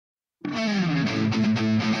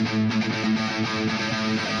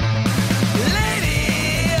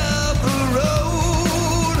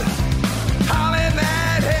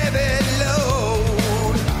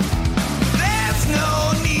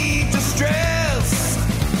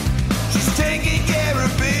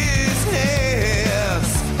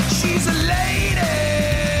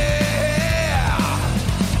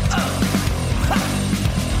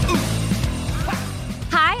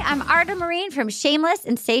I'm Arda Marine from Shameless,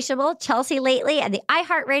 Insatiable, Chelsea Lately, and the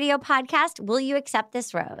iHeartRadio podcast, Will You Accept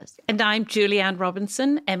This Rose? And I'm Julianne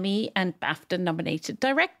Robinson, Emmy and BAFTA-nominated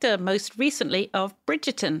director, most recently of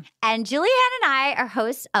Bridgerton. And Julianne and I are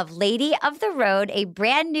hosts of Lady of the Road, a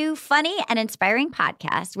brand new, funny, and inspiring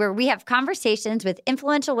podcast where we have conversations with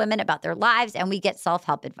influential women about their lives and we get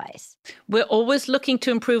self-help advice. We're always looking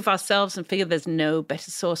to improve ourselves and figure there's no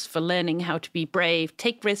better source for learning how to be brave,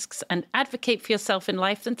 take risks, and advocate for yourself in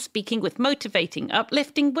life than speaking with motivating,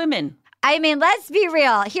 uplifting women. I mean, let's be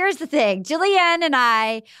real. Here's the thing. Julianne and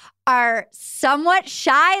I are somewhat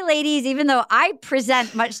shy ladies, even though I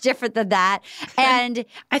present much different than that. And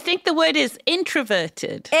I think the word is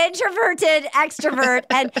introverted. Introverted, extrovert.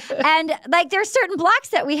 and like there's certain blocks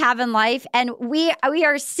that we have in life, and we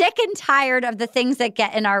are sick and tired of the things that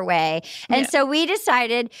get in our way. And so we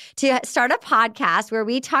decided to start a podcast where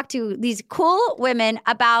we talk to these cool women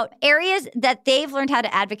about areas that they've learned how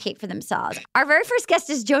to advocate for themselves. Our very first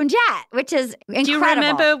guest is Joan Jett, which is incredible. Do you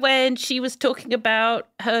remember when she was talking about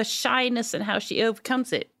her shyness and how she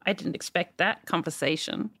overcomes it? I didn't expect that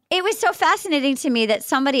conversation. It was so fascinating to me that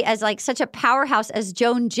somebody as like such a powerhouse as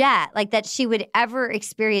Joan Jett, like that she would ever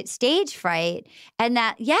experience stage fright. And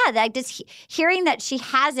that, that just hearing that she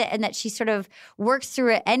has it and that she sort of works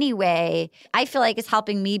through it anyway, I feel like is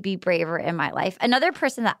helping me be braver in my life. Another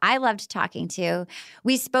person that I loved talking to,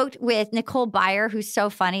 we spoke with Nicole Byer, who's so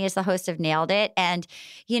funny, as the host of Nailed It. And,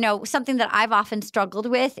 you know, something that I've often struggled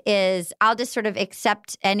with is I'll just sort of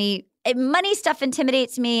accept any money stuff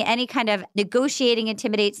intimidates me. Any kind of negotiating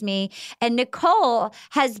intimidates me. And Nicole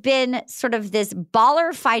has been sort of this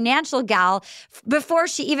baller financial gal before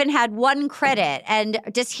she even had one credit. And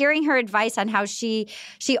just hearing her advice on how she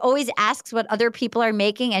always asks what other people are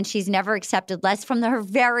making and she's never accepted less from her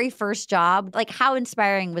very first job. Like, how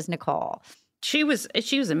inspiring was Nicole? She was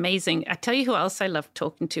amazing. I tell you who else I loved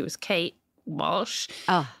talking to was Kate Walsh.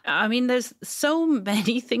 Oh. I mean, there's so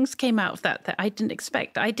many things came out of that I didn't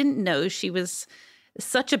expect. I didn't know she was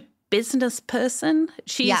such a business person.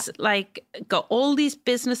 She's like got all these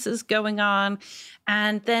businesses going on,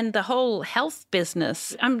 and then the whole health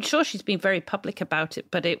business. I'm sure she's been very public about it,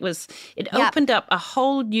 but it opened up a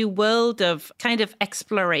whole new world of kind of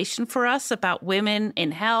exploration for us about women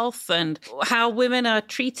in health and how women are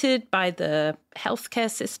treated by the healthcare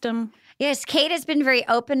system. Yes, Kate has been very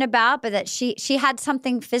open about, but that she had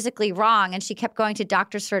something physically wrong and she kept going to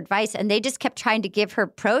doctors for advice and they just kept trying to give her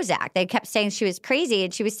Prozac. They kept saying she was crazy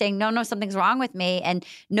and she was saying, no, something's wrong with me. And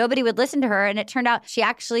nobody would listen to her. And it turned out she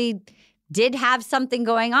actually did have something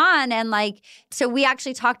going on. And so we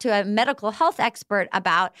actually talked to a medical health expert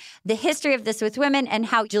about the history of this with women and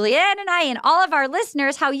how Julianne and I and all of our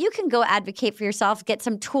listeners, how you can go advocate for yourself, get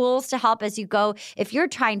some tools to help as you go if you're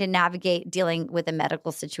trying to navigate dealing with a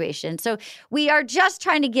medical situation. So we are just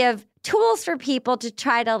trying to give tools for people to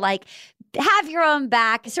try to have your own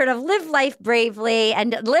back, sort of live life bravely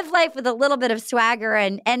and live life with a little bit of swagger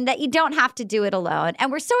and that you don't have to do it alone.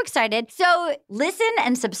 And we're so excited. So listen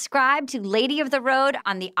and subscribe to Lady of the Road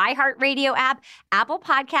on the iHeartRadio app, Apple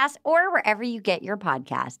Podcasts, or wherever you get your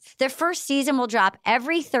podcasts. The first season will drop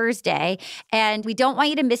every Thursday, and we don't want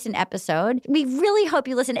you to miss an episode. We really hope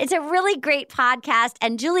you listen. It's a really great podcast,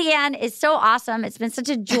 and Julianne is so awesome. It's been such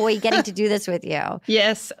a joy getting to do this with you.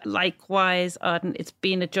 Yes, likewise, Arden. It's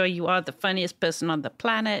been a joy. You are the funniest person on the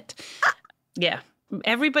planet. Yeah,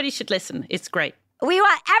 everybody should listen. It's great. We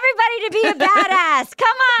want everybody to be a badass.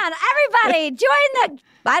 Come on, everybody, join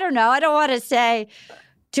I don't want to say,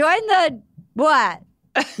 join the what?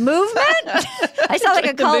 Movement? I sound like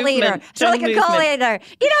a cult leader. You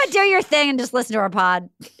know what? Do your thing and just listen to our pod.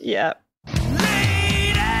 Yeah.